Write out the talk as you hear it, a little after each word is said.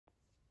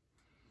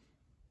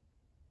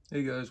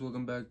Hey guys,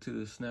 welcome back to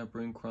the Snap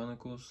Ring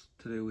Chronicles.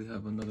 Today we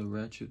have another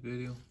Ratchet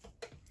video.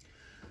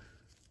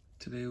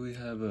 Today we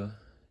have a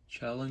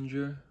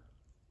Challenger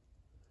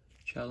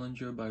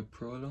by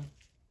Proto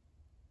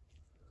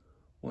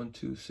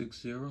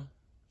 1260.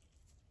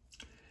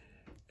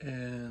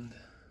 And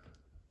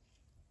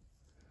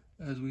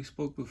as we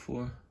spoke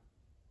before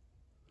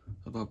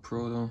about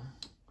Proto,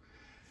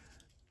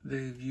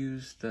 they've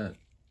used that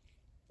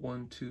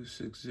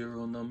 1260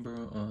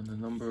 number on a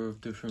number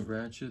of different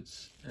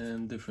ratchets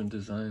and different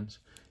designs.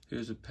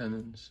 Here's a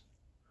Penance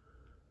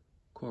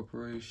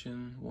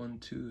Corporation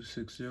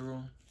 1260.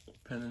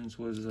 Penance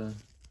was a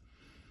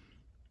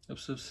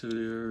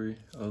subsidiary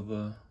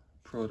of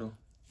Proto.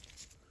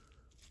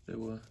 They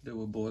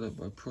were bought up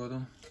by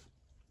Proto.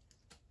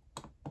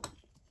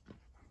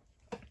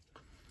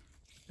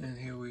 And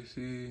here we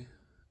see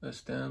a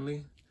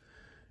Stanley.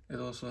 It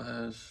also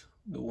has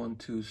the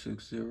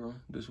 1260.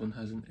 This one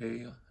has an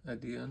A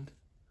at the end.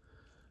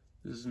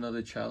 This is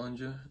another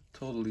Challenger,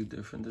 totally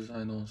different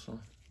design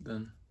also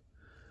than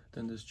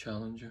this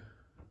Challenger.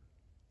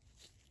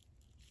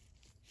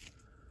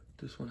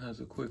 This one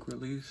has a quick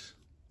release.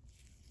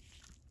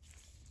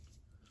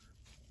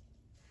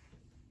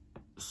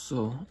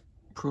 So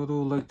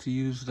Proto like to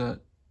use that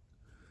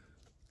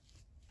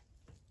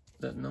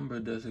number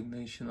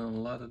designation on a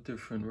lot of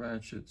different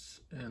ratchets,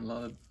 and a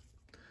lot of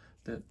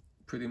that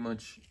pretty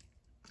much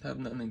have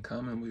nothing in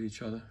common with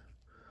each other,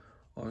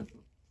 or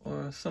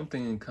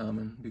something in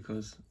common,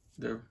 because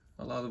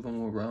a lot of them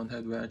were round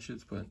head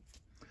ratchets, but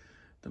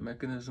the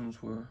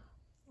mechanisms were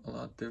a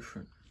lot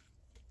different.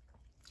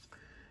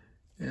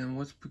 And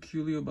what's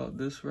peculiar about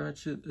this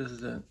ratchet is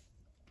that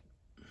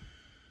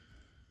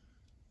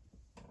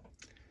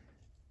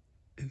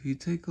if you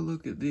take a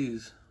look at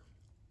these,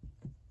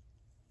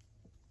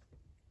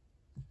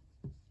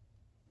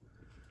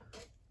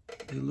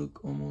 they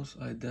look almost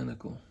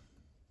identical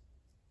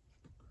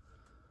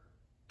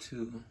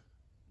to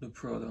the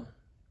Proto,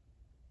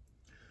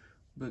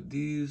 but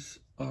these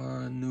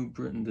are New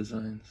Britain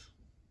designs.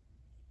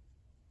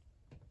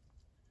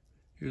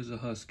 Here's a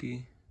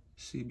Husky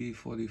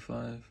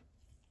CB45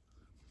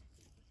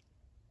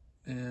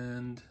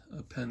 and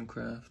a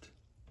Pencraft.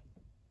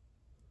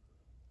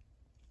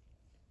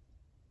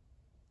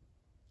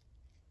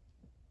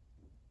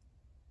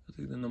 I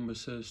think the number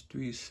says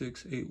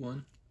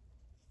 3681.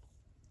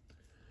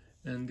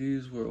 And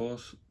these were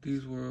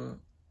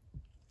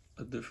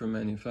a different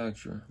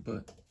manufacturer,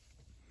 but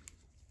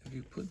if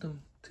you put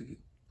them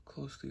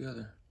close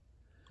together,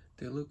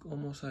 they look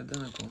almost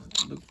identical.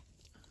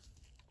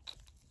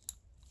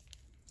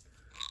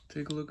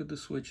 Take a look at the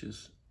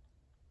switches.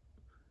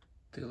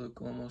 They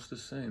look almost the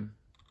same.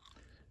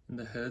 In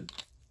the head,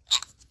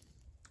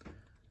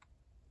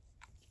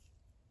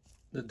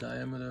 the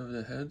diameter of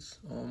the heads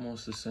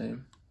almost the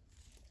same.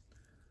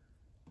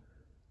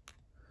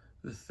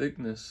 The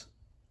thickness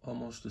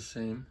almost the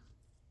same.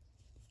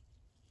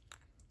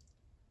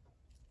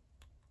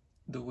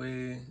 The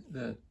way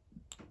that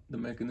the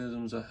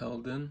mechanisms are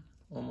held in,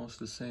 almost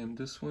the same.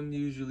 This one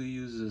usually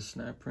uses a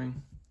snap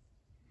ring.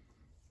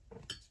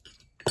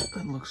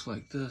 It looks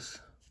like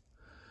this.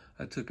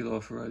 I took it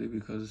off already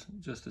because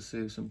just to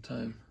save some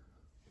time.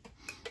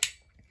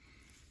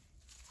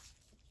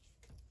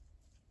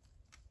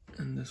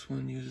 And this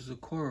one uses a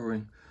coil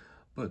ring,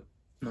 but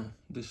no,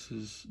 this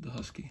is the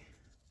Husky.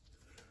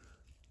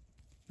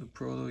 The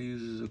Proto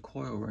uses a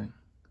coil ring,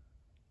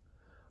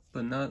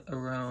 but not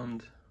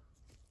around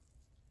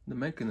the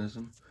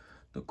mechanism.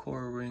 The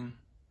coil ring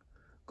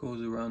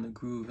goes around the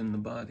groove in the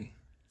body,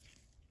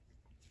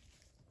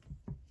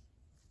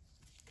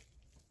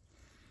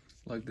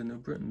 like the New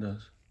Britain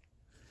does.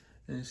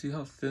 And you see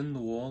how thin the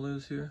wall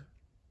is here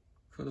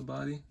for the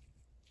body?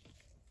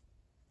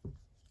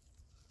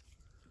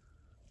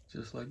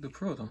 Just like the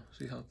Proto.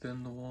 See how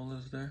thin the wall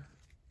is there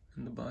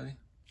in the body?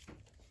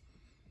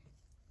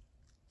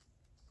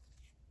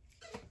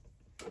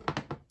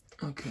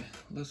 Okay,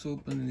 let's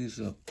open these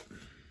up.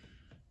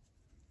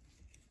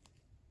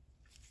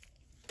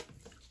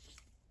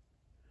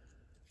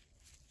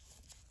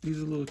 These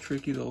are a little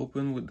tricky to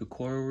open with the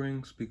coil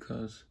rings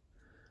because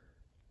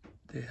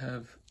you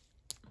have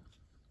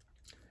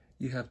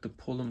to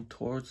pull them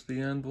towards the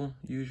anvil.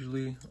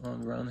 Usually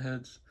on round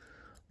heads,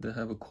 they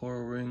have a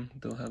coil ring.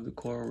 They'll have the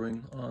coil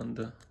ring on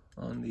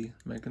the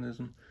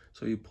mechanism,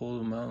 so you pull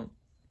them out.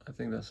 I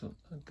think that's a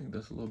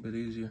little bit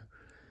easier.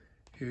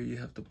 Here you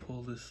have to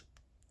pull this.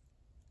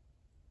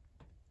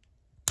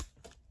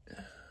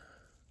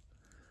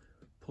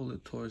 Pull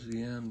it towards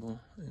the anvil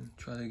and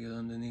try to get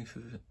underneath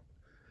of it,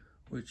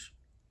 which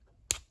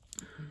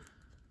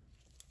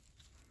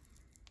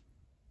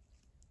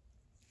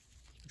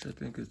I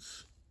think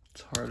it's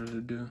harder to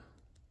do.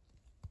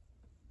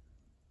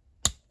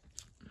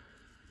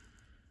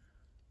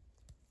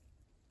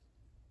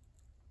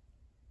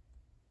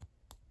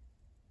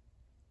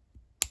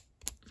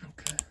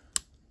 Okay.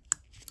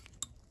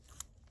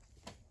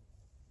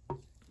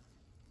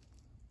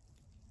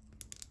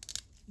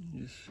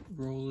 Just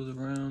roll it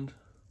around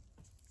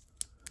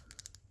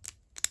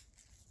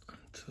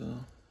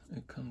until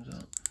it comes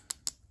out.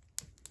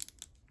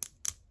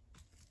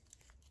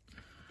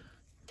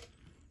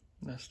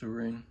 That's the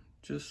ring,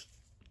 just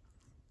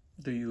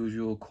the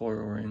usual coil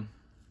ring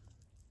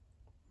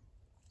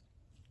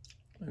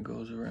that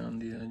goes around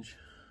the edge.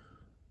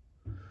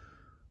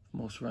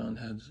 Most round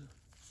heads.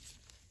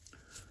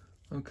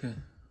 Okay,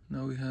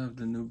 now we have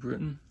the New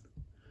Britain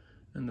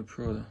and the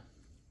Proto.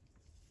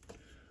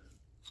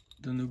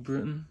 The New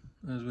Britain,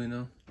 as we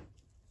know,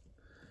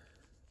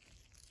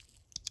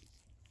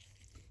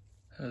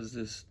 has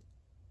this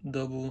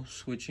double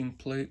switching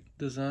plate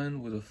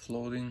design with a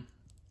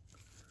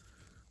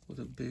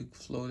big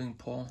floating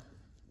paw.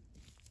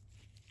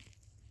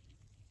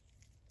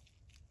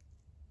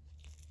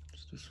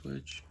 Just the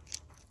switch.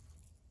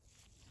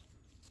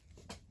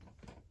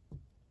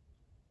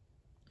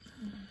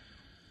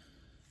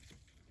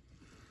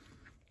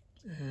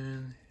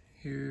 And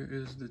here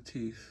is the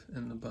teeth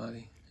and the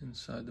body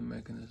inside the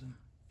mechanism.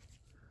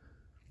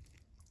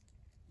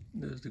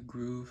 There's the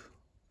groove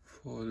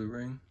for the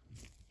ring.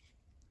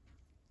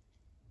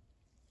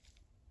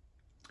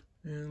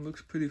 And it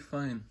looks pretty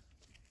fine.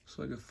 It's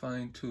like a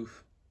fine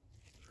tooth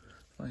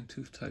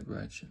type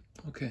ratchet.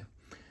 Okay,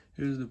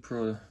 here's the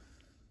Proto.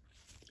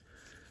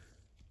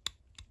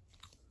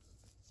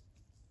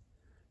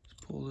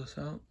 Let's pull this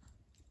out.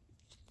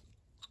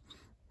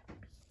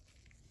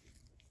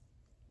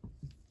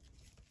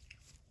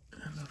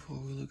 And before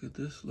we look at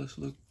this,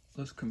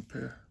 let's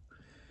compare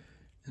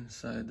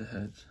inside the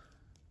heads.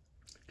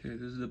 Okay,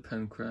 this is the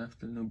Pencraft,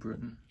 the New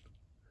Britain.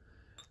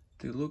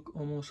 They look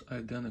almost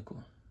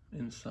identical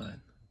inside.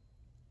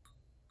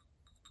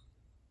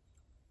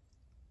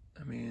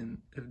 I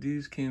mean, if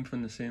these came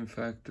from the same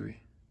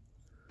factory,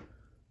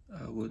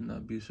 I would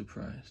not be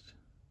surprised.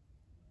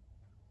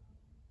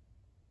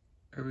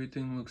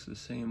 Everything looks the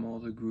same, all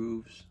the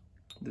grooves,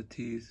 the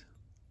teeth,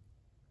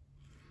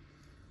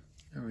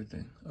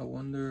 everything. I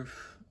wonder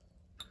if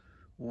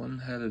one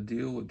had a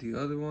deal with the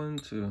other one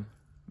to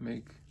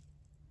make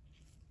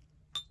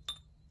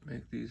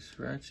these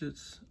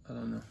ratchets. I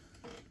don't know.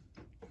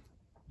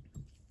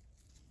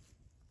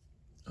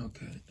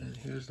 Okay, and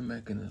here's the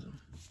mechanism.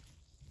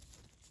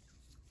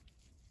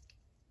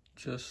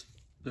 Just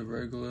the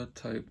regular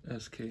type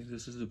SK.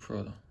 This is the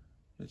Proto,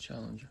 the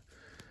Challenger.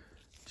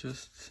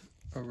 Just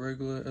a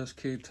regular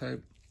SK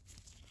type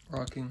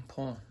rocking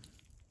paw.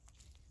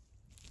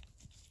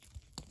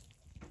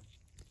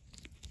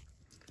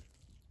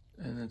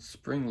 And it's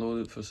spring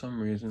loaded for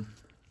some reason.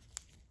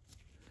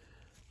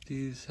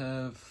 These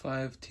have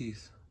 5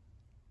 teeth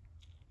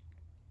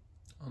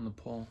on the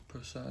paw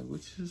per side,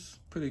 which is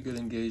pretty good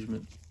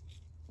engagement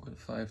with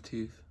 5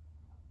 teeth.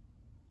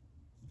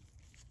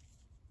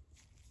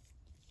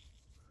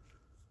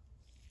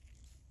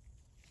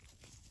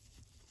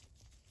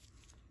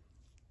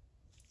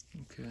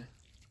 Okay,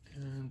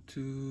 and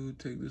to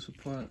take this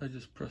apart, I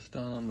just press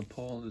down on the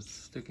paw that's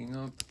sticking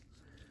up,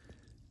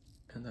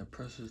 and that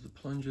presses the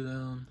plunger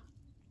down,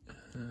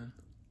 and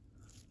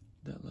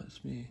that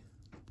lets me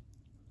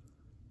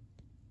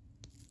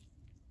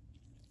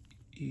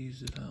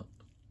ease it out.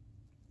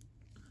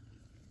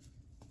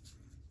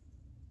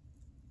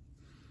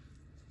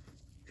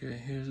 Okay,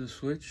 here's a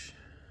switch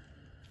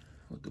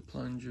with the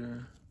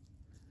plunger,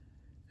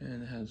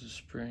 and it has a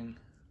spring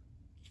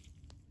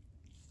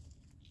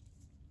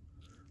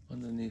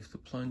underneath the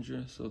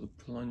plunger, so the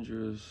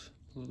plunger is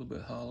a little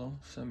bit hollow,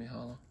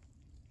 semi-hollow.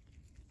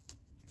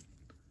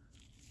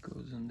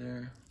 Goes in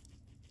there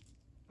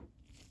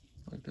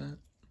like that.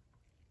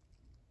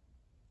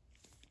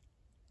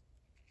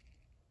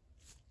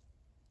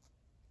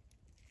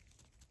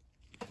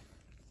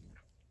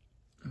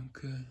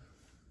 Okay.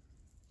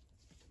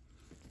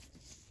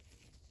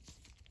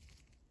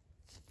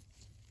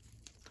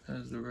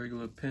 Has the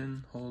regular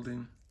pin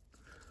holding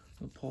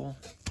the paw.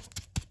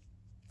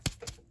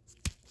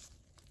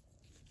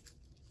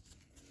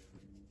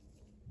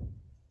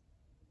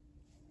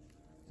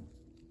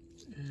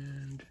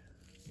 And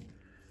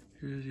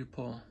here's your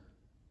paw.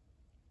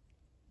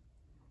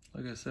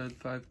 Like I said,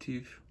 5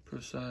 teeth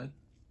per side.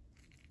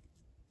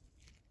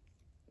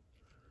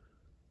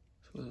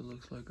 That's what it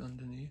looks like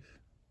underneath.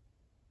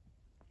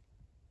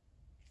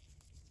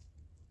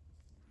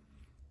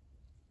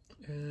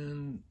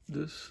 And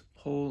this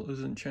hole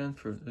isn't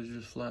chamfered, it's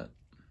just flat.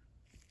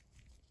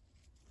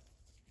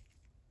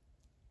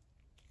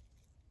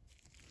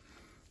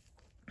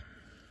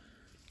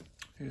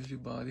 Here's your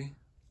body.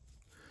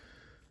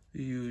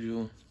 The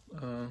usual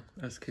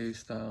SK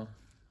style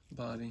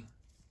body.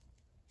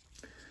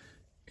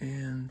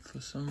 And for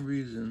some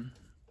reason,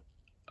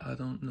 I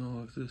don't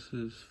know if this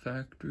is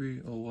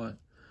factory or what,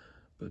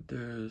 but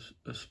there's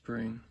a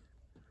spring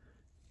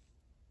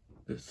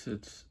that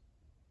sits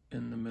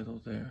in the middle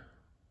there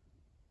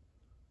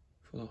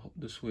for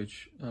the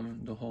switch,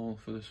 the hole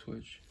for the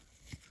switch.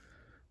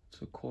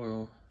 It's a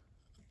coil.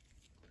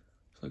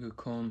 It's like a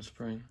cone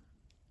spring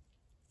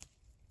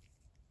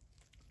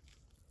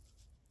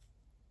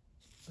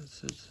that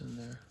sits in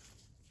there.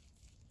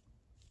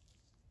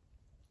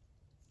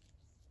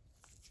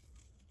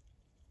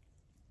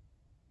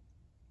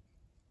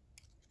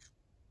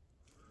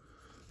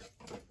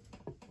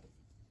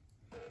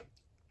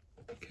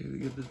 Okay, to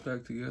get this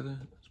back together,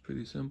 let's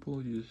pretty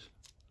simple. You just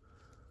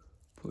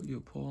put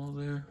your pawl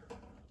there,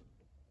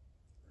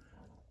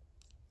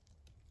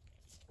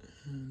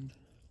 and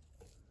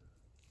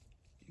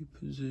you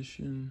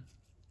position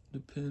the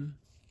pin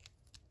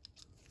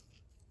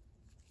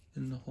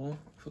in the hole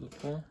for the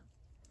pawl,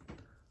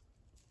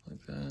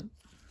 like that.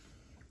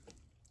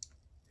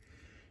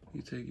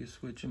 You take your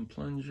switch and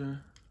plunger,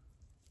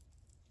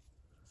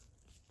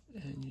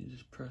 and you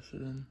just press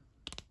it in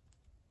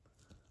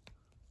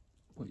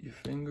with your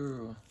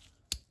finger or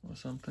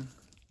something,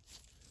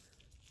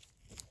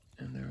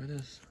 and there it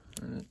is,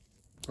 and it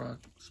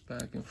rocks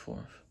back and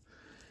forth,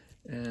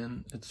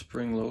 and it's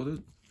spring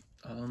loaded.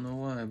 I don't know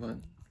why, but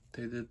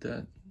they did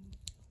that.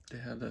 They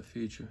have that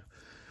feature.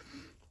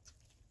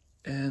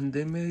 And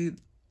they made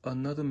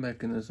another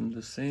mechanism,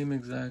 the same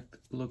exact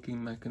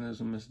looking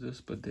mechanism as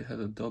this, but they had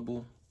a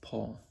double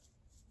pawl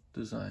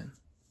design.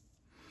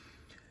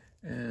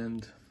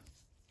 And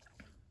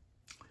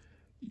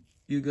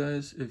you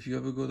guys, if you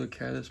ever go to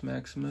Catus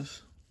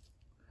Maximus,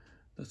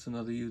 that's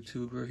another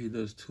YouTuber. He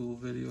does tool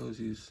videos.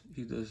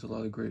 He does a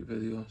lot of great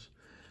videos.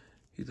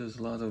 He does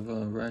a lot of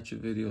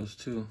Ratchet videos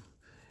too.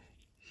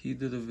 He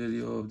did a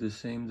video of the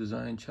same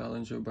design,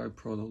 Challenger by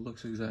Proto.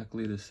 Looks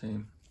exactly the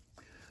same,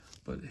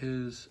 but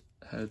his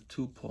had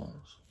two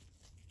pawls.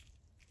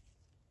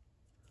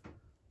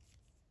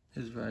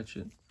 His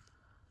Ratchet,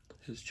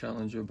 his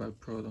Challenger by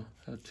Proto,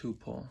 had two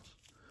pawls,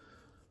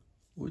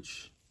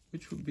 which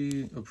would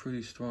be a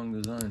pretty strong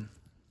design.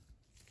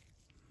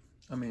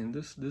 I mean,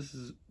 this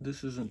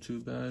isn't too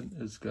bad.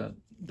 It's got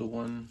the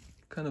one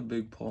kind of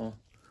big paw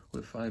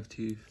with 5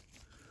 teeth.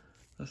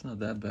 That's not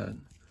that bad.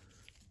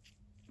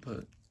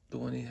 But the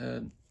one he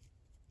had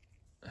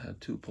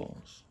two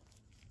paws,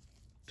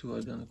 two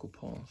identical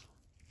paws.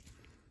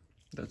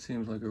 That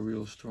seems like a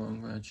real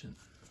strong ratchet.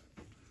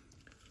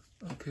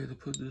 Okay, to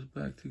put this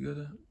back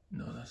together,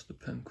 no, that's the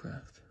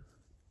Pencraft.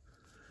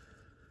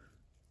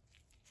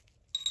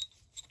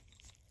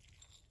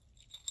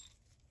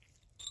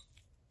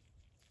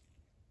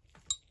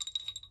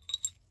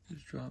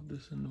 Just drop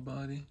this in the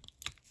body,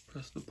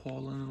 press the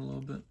pawl in a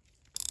little bit.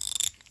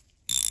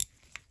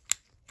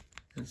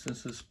 And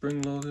since it's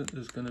spring loaded,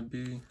 it's gonna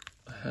be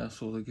a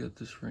hassle to get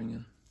this ring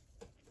in.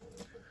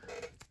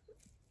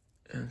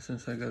 And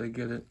since I gotta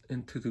get it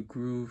into the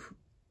groove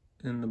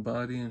in the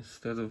body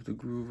instead of the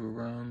groove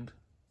around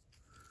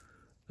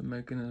the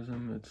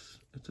mechanism,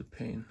 it's a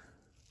pain.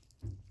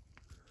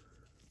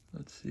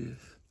 Let's see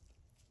if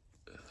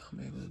I'm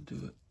able to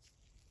do it.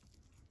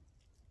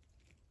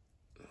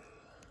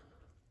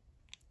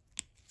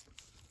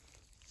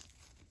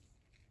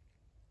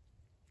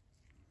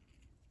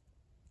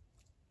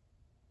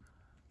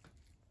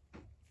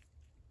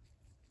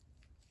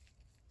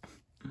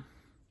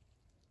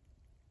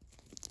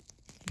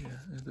 Yeah,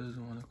 it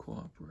doesn't want to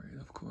cooperate,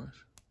 of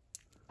course.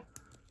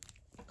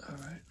 All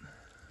right.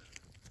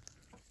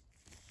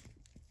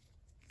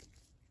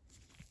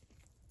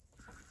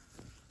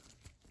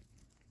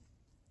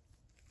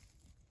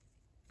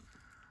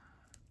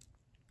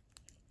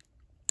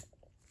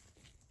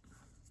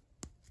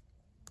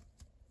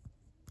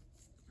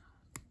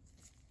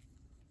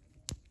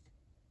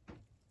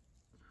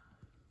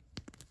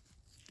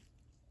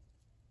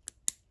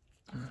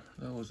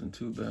 That wasn't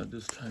too bad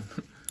this time,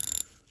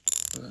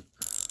 but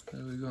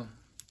there we go.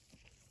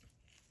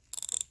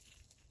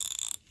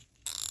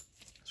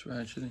 It's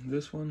ratcheting.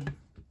 This one's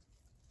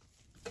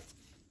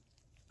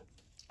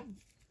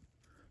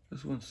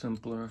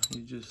simpler.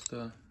 You just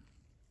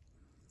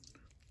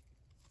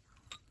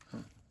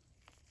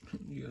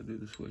you gotta do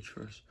the switch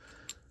first.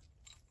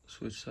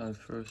 Switch side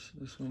first.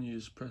 This one you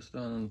just press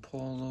down on the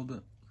pawl a little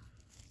bit.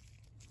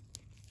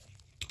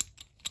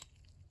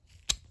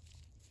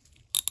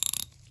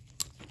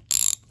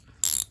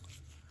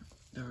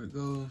 There it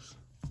goes.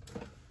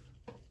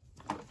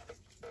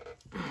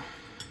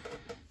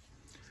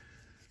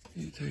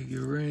 You take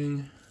your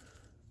ring.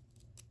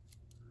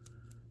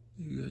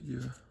 You got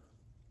your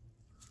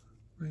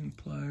ring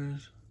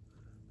pliers,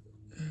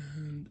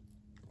 and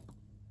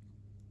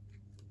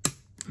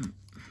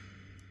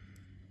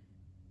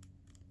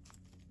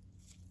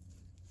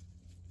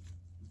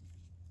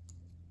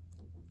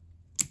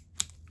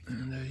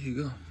there you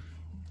go.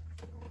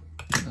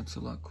 That's a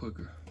lot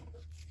quicker.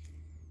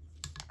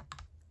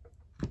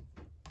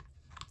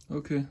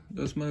 Okay,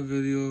 that's my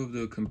video of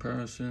the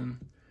comparison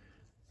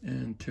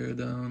and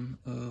teardown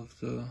of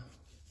the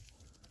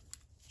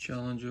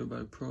Challenger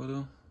by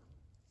Proto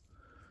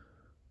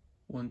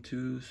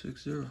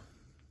 1260.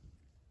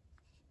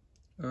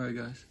 Alright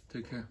guys,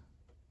 take care.